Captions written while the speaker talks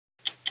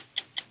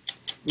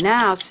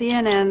Now,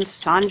 CNN's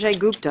Sanjay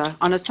Gupta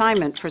on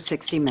assignment for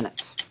 60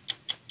 Minutes.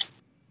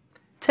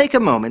 Take a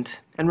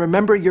moment and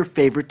remember your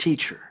favorite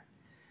teacher.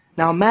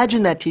 Now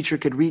imagine that teacher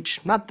could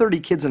reach not 30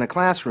 kids in a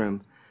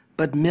classroom,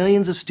 but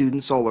millions of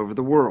students all over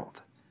the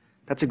world.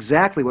 That's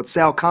exactly what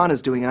Sal Khan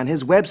is doing on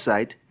his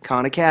website,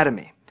 Khan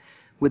Academy.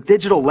 With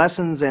digital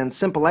lessons and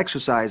simple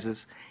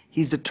exercises,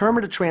 he's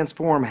determined to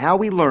transform how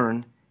we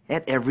learn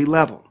at every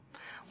level.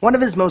 One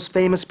of his most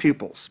famous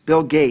pupils,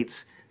 Bill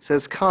Gates,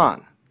 says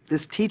Khan,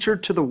 this teacher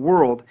to the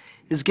world,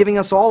 is giving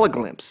us all a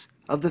glimpse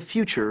of the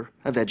future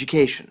of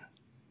education.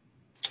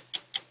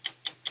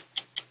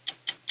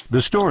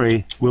 The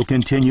story will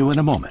continue in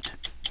a moment.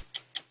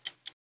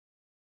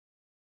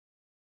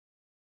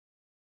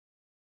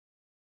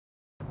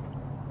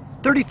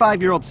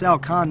 "35-year-old Sal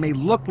Khan may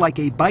look like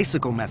a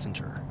bicycle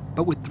messenger,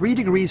 but with 3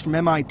 degrees from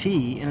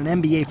MIT and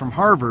an MBA from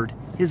Harvard,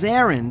 his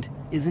errand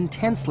is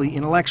intensely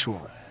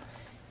intellectual.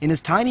 In his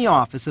tiny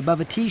office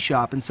above a tea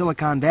shop in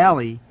Silicon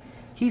Valley,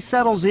 he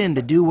settles in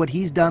to do what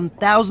he's done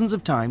thousands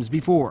of times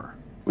before.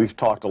 We've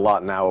talked a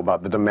lot now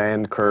about the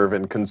demand curve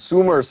and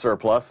consumer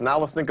surplus. Now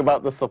let's think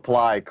about the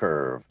supply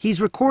curve. He's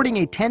recording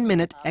a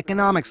 10-minute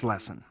economics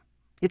lesson.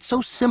 It's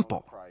so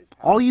simple.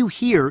 All you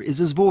hear is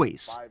his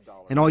voice,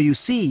 and all you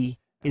see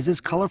is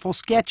his colorful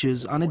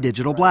sketches on a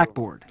digital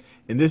blackboard.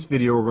 In this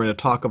video, we're going to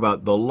talk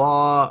about the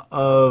law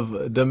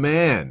of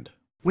demand.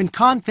 When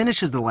Khan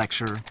finishes the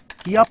lecture,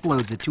 he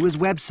uploads it to his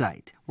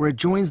website, where it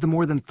joins the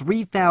more than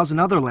 3,000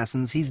 other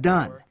lessons he's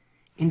done.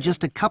 In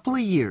just a couple of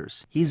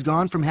years, he's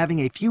gone from having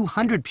a few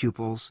hundred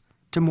pupils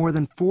to more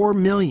than 4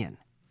 million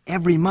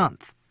every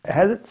month.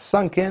 Has it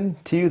sunk in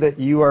to you that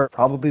you are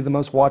probably the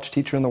most watched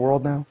teacher in the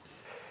world now?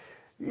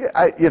 Yeah,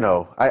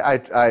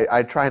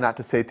 I try not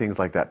to say things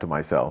like that to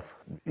myself.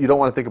 You don't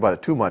want to think about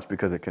it too much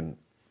because it can,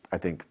 I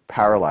think,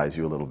 paralyze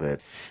you a little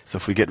bit. So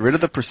if we get rid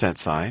of the percent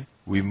sign,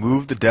 we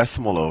move the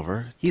decimal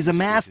over. He's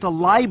amassed a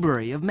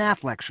library of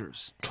math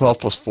lectures, 12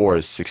 plus 4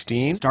 is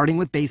 16. starting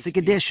with basic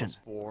addition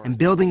and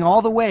building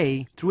all the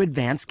way through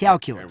advanced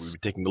calculus.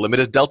 Taking the limit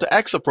as delta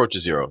x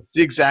approaches 0. It's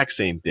the exact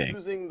same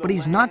thing. But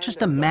he's not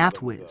just a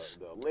math whiz.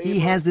 He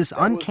has this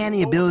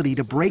uncanny ability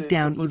to break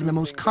down even the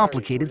most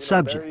complicated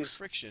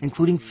subjects,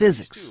 including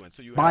physics,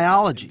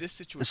 biology,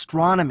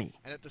 astronomy,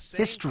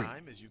 history,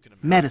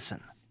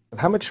 medicine.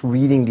 How much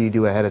reading do you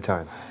do ahead of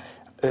time?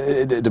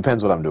 It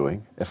depends what I'm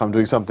doing. If I'm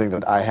doing something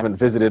that I haven't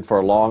visited for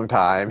a long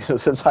time,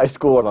 since high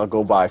school, I'll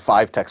go buy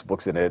 5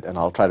 textbooks in it, and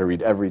I'll try to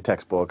read every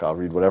textbook. I'll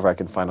read whatever I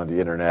can find on the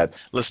internet.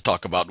 Let's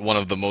talk about one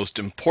of the most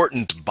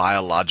important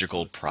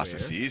biological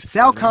processes.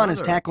 Sal Khan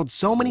has tackled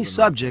so many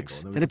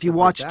subjects that if you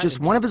watch just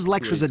one of his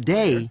lectures a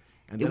day,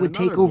 it would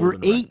take over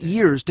 8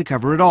 years to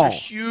cover it all.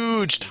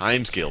 Huge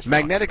time scales.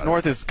 Magnetic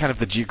north is kind of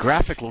the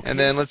geographic location. And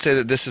then let's say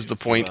that this is the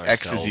point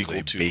x is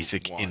equal to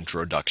basic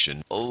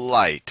introduction.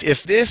 Light.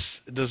 If this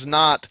does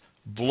not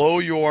blow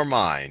your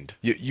mind,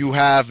 you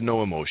have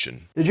no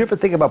emotion. Did you ever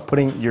think about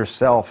putting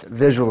yourself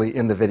visually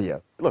in the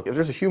video? Look, if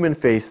there's a human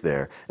face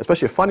there,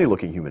 especially a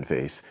funny-looking human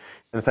face,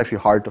 then it's actually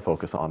hard to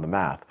focus on the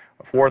math.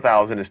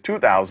 4,000 is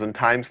 2,000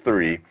 times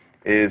 3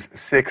 is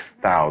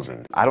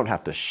 6,000. I don't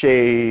have to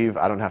shave,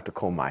 I don't have to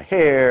comb my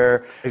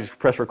hair. I just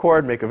press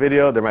record, make a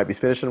video, there might be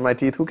spinach in my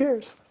teeth, who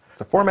cares?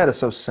 The format is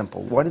so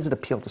simple. Why does it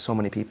appeal to so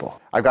many people?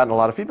 I've gotten a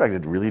lot of feedback.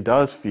 It really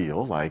does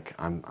feel like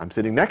I'm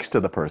sitting next to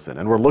the person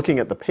and we're looking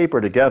at the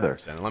paper together.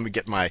 And let me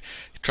get my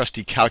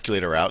trusty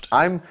calculator out.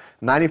 I'm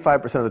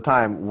 95% of the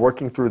time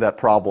working through that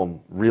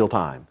problem real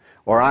time.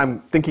 Or I'm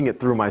thinking it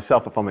through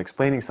myself if I'm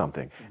explaining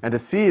something. And to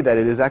see that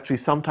it is actually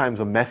sometimes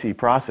a messy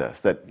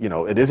process, that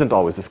it isn't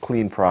always this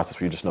clean process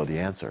where you just know the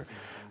answer.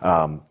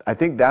 I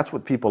think that's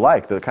what people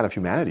like, the kind of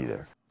humanity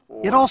there.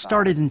 It all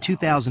started in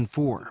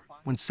 2004,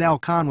 when Sal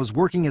Khan was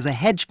working as a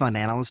hedge fund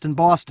analyst in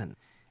Boston,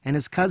 and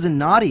his cousin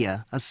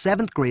Nadia, a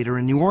 7th grader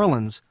in New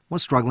Orleans,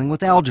 was struggling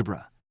with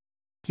algebra.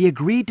 He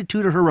agreed to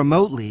tutor her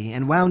remotely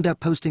and wound up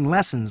posting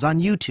lessons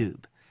on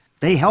YouTube.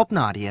 They helped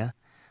Nadia,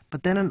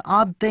 but then an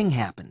odd thing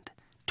happened.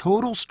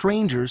 Total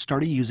strangers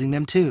started using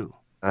them too.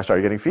 I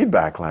started getting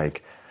feedback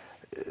like,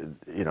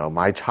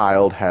 my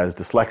child has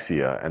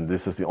dyslexia and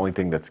this is the only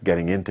thing that's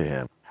getting into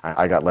him.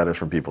 I got letters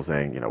from people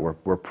saying,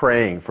 we're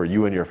praying for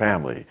you and your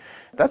family.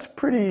 That's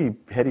pretty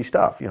heady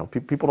stuff.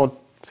 People don't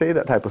say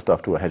that type of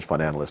stuff to a hedge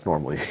fund analyst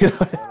normally.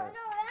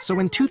 So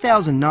in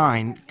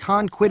 2009,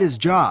 Khan quit his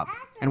job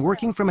and,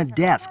 working from a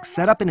desk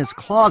set up in his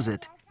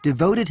closet,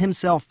 devoted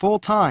himself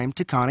full-time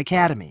to Khan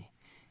Academy.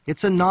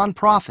 It's a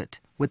non-profit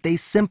with a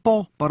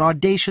simple but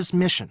audacious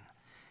mission: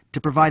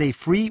 to provide a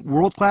free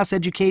world-class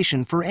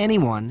education for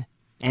anyone,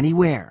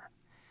 anywhere.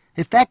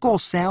 If that goal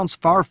sounds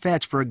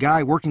far-fetched for a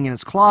guy working in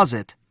his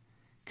closet,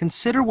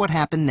 consider what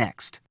happened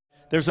next.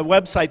 There's a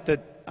website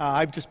that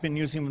I've just been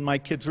using with my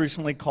kids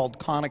recently called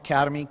Khan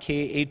Academy,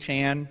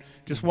 K-H-A-N.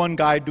 Just one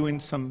guy doing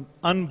some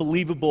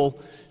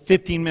unbelievable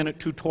 15-minute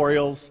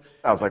tutorials.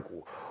 I was like,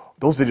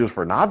 those videos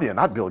for Nadia,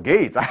 not Bill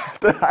Gates. I have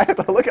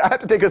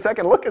to take a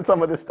second look at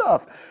some of this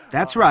stuff.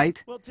 That's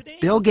right.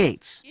 Bill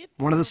Gates,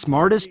 one of the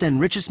smartest and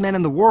richest men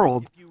in the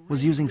world,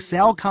 was using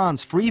Sal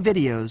Khan's free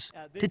videos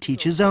to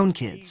teach his own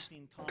kids.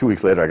 2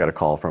 weeks later, I got a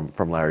call from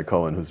Larry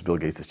Cohen, who's Bill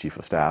Gates' chief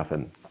of staff,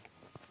 and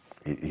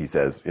he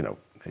says, you know,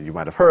 you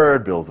might have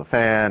heard, Bill's a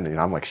fan. You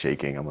know, I'm like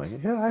shaking. I'm like,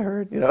 yeah, I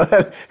heard, you know.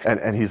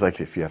 and he's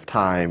like, if you have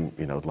time,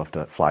 you know, I'd love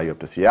to fly you up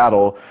to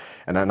Seattle.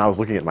 And then I was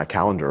looking at my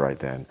calendar right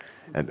then,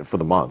 and for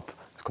the month,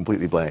 it's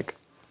completely blank.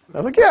 I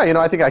was like, yeah, you know,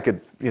 I think I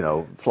could, you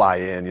know, fly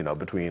in, you know,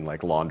 between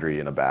like laundry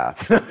and a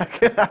bath.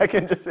 I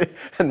can just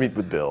and meet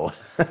with Bill.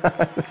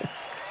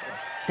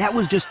 That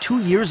was just 2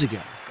 years ago.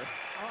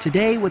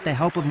 Today, with the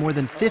help of more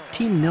than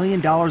 $15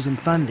 million in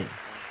funding,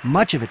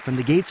 much of it from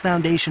the Gates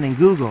Foundation and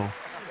Google,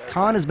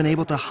 Khan has been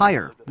able to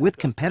hire, with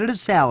competitive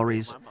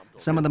salaries,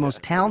 some of the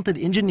most talented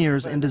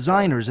engineers and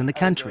designers in the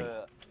country.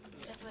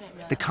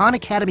 The Khan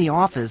Academy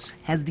office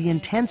has the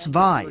intense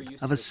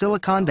vibe of a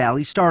Silicon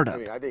Valley startup.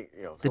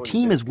 The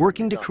team is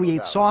working to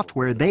create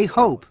software they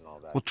hope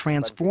will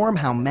transform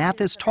how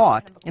math is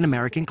taught in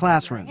American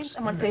classrooms.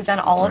 And once they've done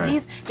all of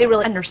these, they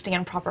really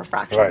understand proper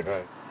fractions.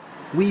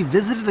 We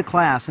visited a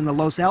class in the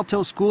Los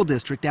Altos School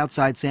District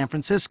outside San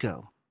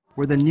Francisco,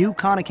 where the new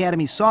Khan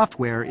Academy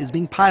software is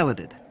being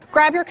piloted.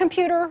 Grab your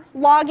computer,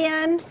 log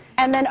in,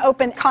 and then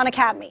open Khan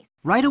Academy.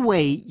 Right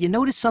away, you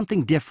notice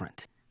something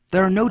different.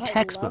 There are no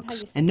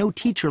textbooks and no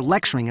teacher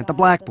lecturing at the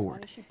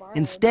blackboard.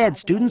 Instead,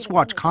 students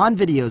watch Khan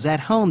videos at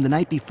home the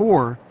night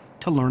before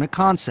to learn a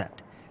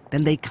concept.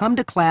 Then they come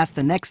to class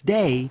the next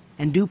day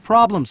and do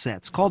problem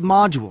sets called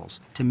modules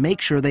to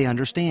make sure they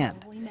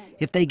understand.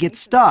 If they get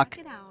stuck,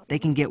 they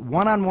can get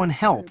one-on-one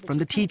help from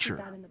the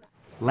teacher.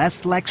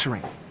 Less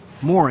lecturing,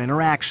 more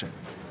interaction.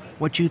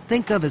 What you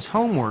think of as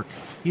homework,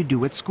 you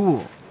do at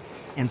school.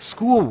 And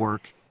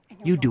schoolwork,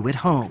 you do at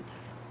home.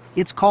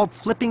 It's called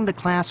flipping the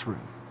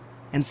classroom.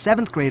 And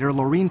 7th grader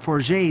Laureen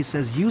Forget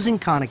says using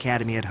Khan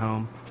Academy at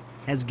home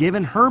has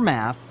given her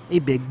math a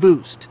big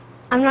boost.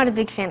 I'm not a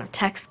big fan of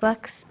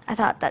textbooks. I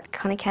thought that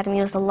Khan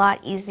Academy was a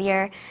lot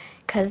easier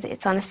because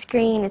it's on a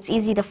screen, it's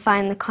easy to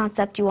find the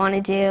concept you want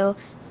to do.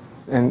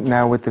 And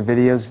now with the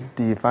videos,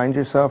 do you find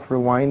yourself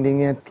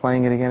rewinding it,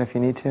 playing it again if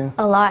you need to?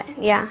 A lot,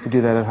 yeah. You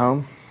do that at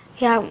home?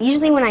 Yeah,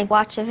 usually when I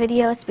watch a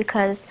video, it's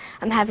because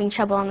I'm having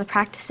trouble on the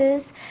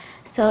practices.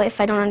 So if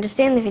I don't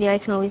understand the video, I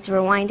can always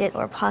rewind it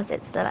or pause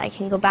it so that I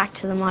can go back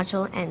to the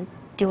module and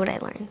do what I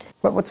learned.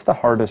 What's the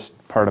hardest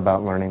part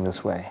about learning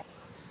this way?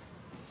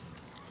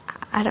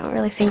 I don't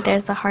really think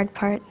there's a hard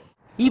part.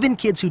 Even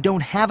kids who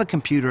don't have a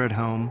computer at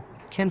home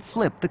can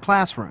flip the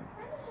classroom.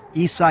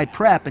 Eastside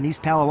Prep in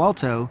East Palo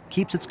Alto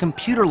keeps its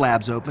computer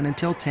labs open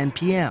until 10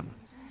 p.m.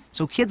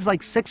 So kids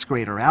like 6th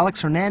grader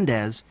Alex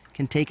Hernandez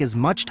can take as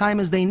much time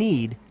as they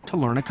need to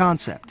learn a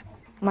concept.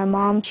 My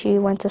mom, she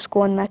went to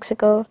school in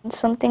Mexico.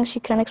 Some things she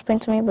can explain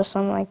to me, but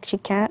some she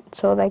can't.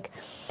 So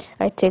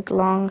I take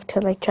long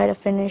to try to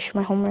finish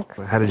my homework.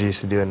 How did you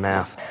used to do in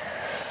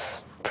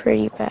math?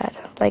 Pretty bad,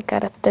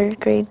 at a 3rd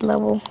grade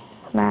level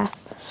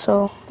math.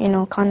 So,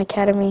 Khan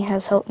Academy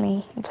has helped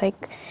me. It's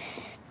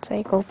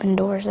like open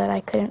doors that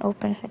I couldn't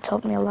open. It's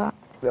helped me a lot.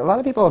 A lot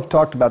of people have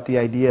talked about the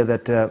idea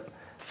that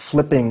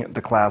flipping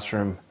the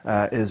classroom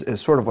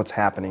is sort of what's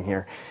happening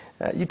here.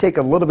 You take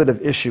a little bit of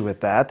issue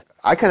with that.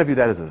 I kind of view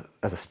that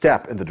as a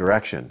step in the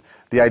direction.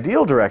 The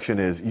ideal direction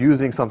is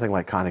using something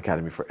like Khan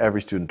Academy for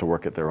every student to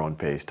work at their own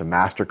pace, to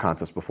master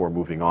concepts before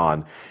moving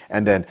on.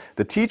 And then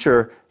the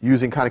teacher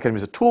using Khan Academy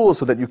as a tool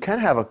so that you can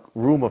have a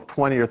room of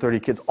 20 or 30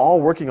 kids all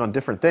working on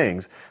different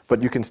things,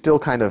 but you can still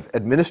kind of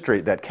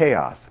administrate that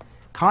chaos.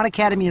 Khan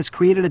Academy has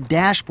created a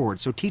dashboard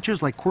so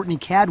teachers like Courtney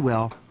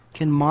Cadwell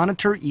can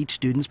monitor each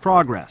student's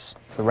progress.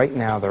 So right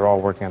now they're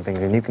all working on things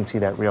and you can see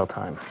that real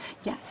time.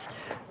 Yes.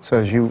 So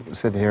as you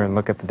sit here and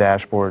look at the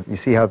dashboard, you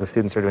see how the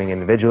students are doing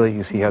individually,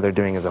 you see how they're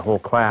doing as a whole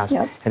class,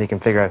 Yep. and you can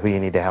figure out who you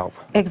need to help.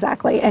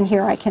 Exactly. And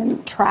here I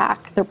can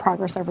track their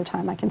progress over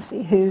time. I can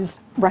see who's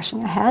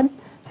rushing ahead,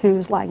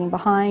 who's lagging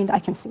behind. I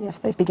can see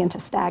if they begin to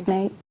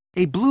stagnate.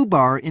 A blue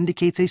bar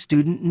indicates a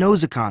student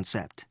knows a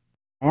concept.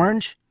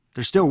 Orange,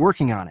 they're still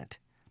working on it.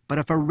 But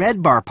if a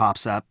red bar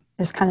pops up,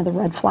 is kind of the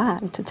red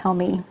flag to tell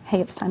me,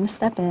 hey, it's time to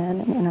step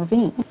in and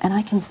intervene. And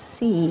I can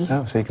see...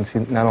 Oh, so you can see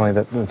not only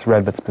that it's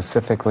red, but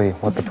specifically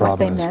what the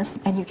problem what they missed,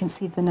 and you can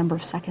see the number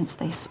of seconds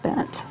they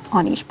spent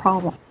on each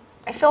problem.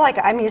 I feel like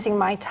I'm using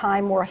my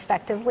time more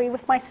effectively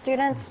with my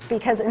students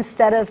because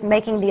instead of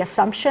making the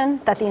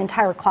assumption that the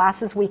entire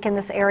class is weak in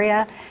this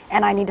area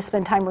and I need to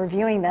spend time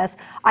reviewing this,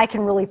 I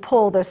can really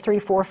pull those 3,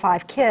 4,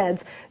 5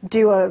 kids,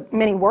 do a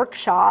mini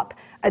workshop,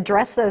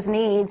 address those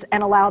needs,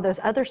 and allow those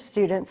other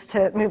students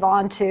to move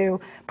on to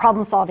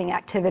problem-solving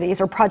activities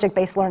or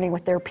project-based learning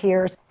with their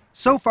peers.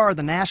 So far,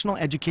 the National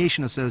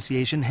Education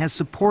Association has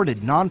supported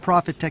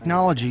nonprofit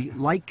technology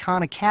like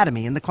Khan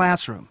Academy in the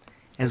classroom,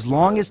 as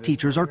long as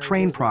teachers are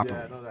trained properly.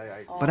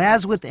 But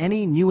as with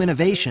any new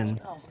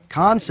innovation,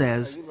 Khan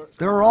says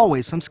there are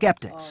always some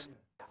skeptics.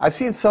 I've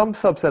seen some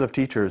subset of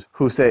teachers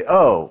who say,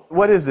 oh,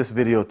 what is this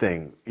video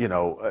thing?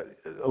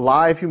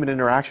 Live human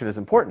interaction is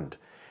important.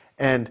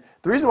 And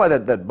the reason why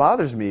that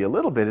bothers me a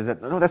little bit is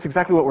that, no, that's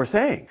exactly what we're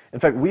saying. In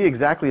fact, we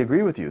exactly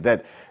agree with you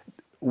that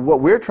what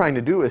we're trying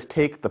to do is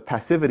take the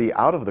passivity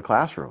out of the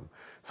classroom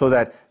so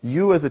that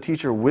you as a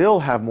teacher will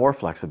have more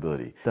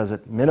flexibility. Does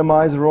it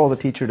minimize the role of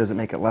the teacher? Does it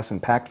make it less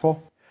impactful?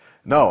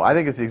 No, I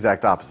think it's the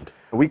exact opposite.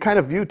 We kind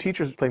of view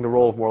teachers playing the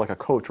role of more like a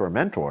coach or a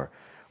mentor,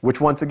 which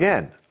once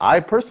again, I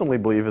personally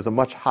believe is a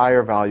much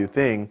higher value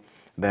thing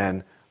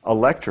than a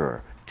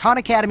lecturer. Khan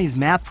Academy's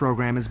math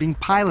program is being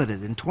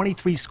piloted in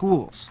 23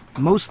 schools,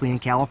 mostly in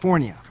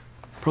California.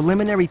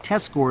 Preliminary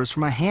test scores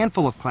from a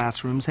handful of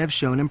classrooms have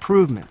shown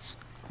improvements,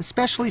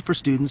 especially for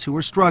students who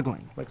are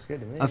struggling.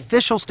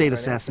 Official state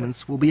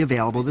assessments will be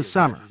available this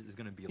summer.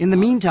 In the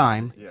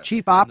meantime,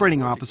 Chief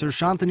Operating Officer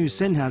Shantanu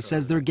Sinha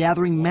says they're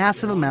gathering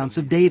massive amounts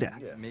of data,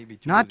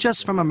 not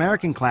just from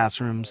American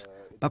classrooms,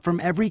 but from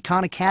every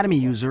Khan Academy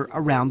user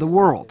around the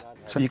world.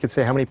 So you could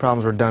say how many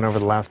problems were done over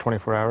the last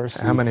 24 hours?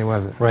 How many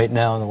was it? Right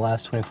now, in the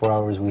last 24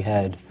 hours, we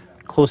had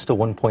close to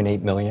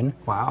 1.8 million.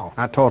 Wow.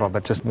 Not total,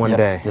 but just one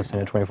day. Just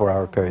in a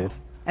 24-hour period.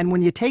 And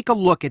when you take a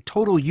look at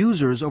total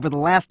users over the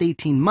last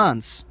 18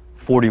 months,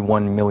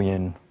 41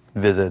 million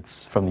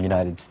visits from the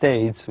United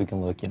States. We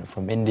can look,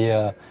 from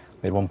India.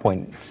 We had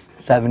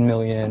 1.7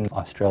 million,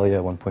 Australia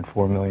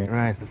 1.4 million.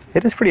 Right.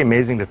 It is pretty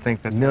amazing to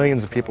think that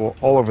millions of people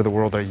all over the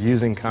world are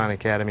using Khan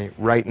Academy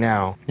right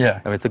now. Yeah,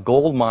 I mean, it's a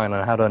gold mine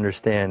on how to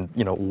understand,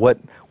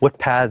 what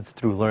paths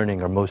through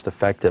learning are most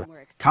effective.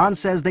 Khan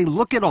says they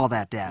look at all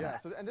that data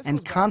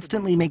and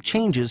constantly make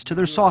changes to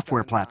their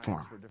software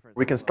platform.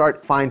 We can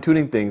start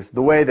fine-tuning things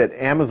the way that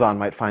Amazon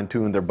might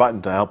fine-tune their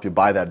button to help you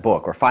buy that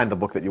book or find the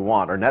book that you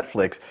want, or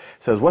Netflix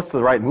says, what's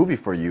the right movie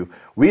for you?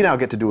 We now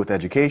get to do with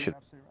education.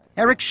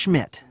 Eric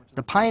Schmidt,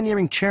 the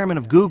pioneering chairman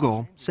of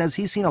Google, says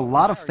he's seen a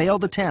lot of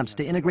failed attempts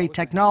to integrate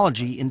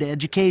technology into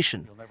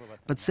education,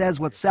 but says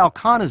what Sal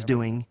Khan is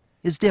doing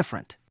is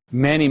different.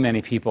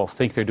 Many people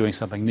think they're doing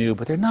something new,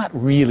 but they're not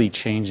really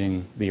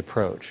changing the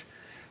approach.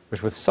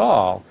 Whereas with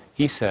Saul,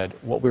 he said,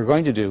 what we're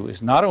going to do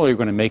is not only are we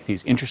going to make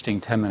these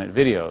interesting 10-minute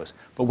videos,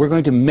 but we're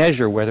going to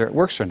measure whether it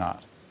works or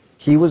not.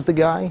 He was the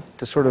guy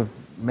to sort of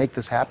make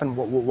this happen?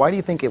 Why do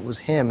you think it was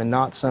him and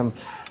not some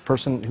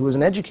person who was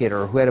an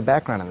educator or who had a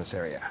background in this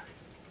area?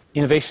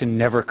 Innovation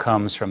never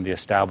comes from the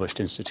established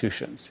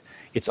institutions.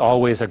 It's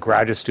always a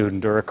graduate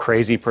student or a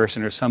crazy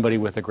person or somebody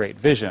with a great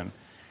vision.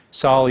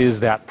 Saul is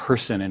that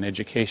person in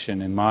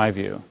education, in my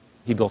view.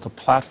 He built a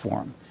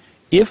platform.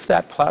 If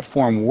that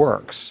platform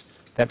works,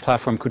 that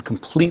platform could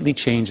completely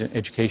change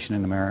education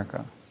in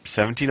America.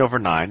 17 over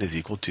 9 is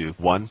equal to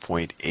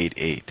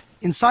 1.88.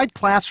 Inside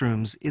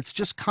classrooms, it's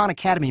just Khan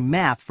Academy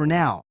math for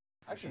now.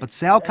 But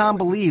Sal Khan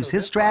believes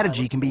his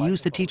strategy can be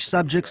used to teach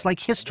subjects like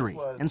history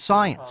and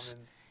science,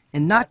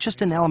 and not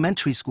just in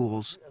elementary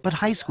schools, but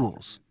high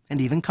schools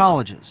and even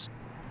colleges.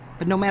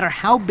 But no matter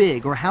how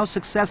big or how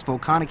successful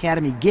Khan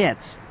Academy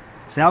gets,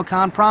 Sal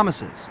Khan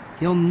promises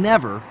he'll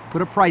never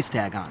put a price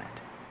tag on it.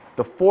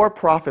 The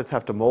for-profits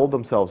have to mold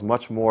themselves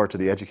much more to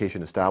the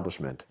education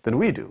establishment than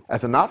we do.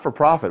 As a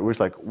not-for-profit, we're just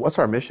like, what's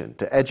our mission?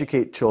 To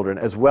educate children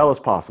as well as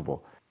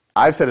possible.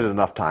 I've said it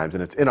enough times,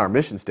 and it's in our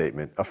mission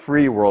statement, a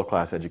free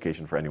world-class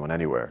education for anyone,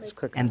 anywhere.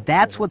 And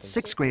that's what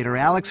sixth grader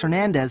Alex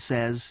Hernandez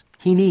says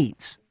he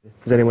needs.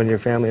 Has anyone in your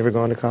family ever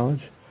gone to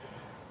college?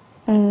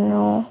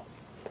 No.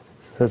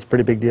 So that's a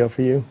pretty big deal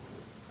for you?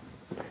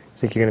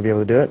 Think you're going to be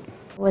able to do it?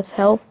 With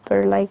help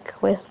or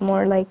with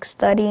more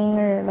studying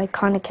or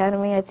Khan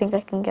Academy, I think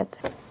I can get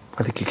there.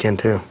 I think you can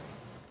too.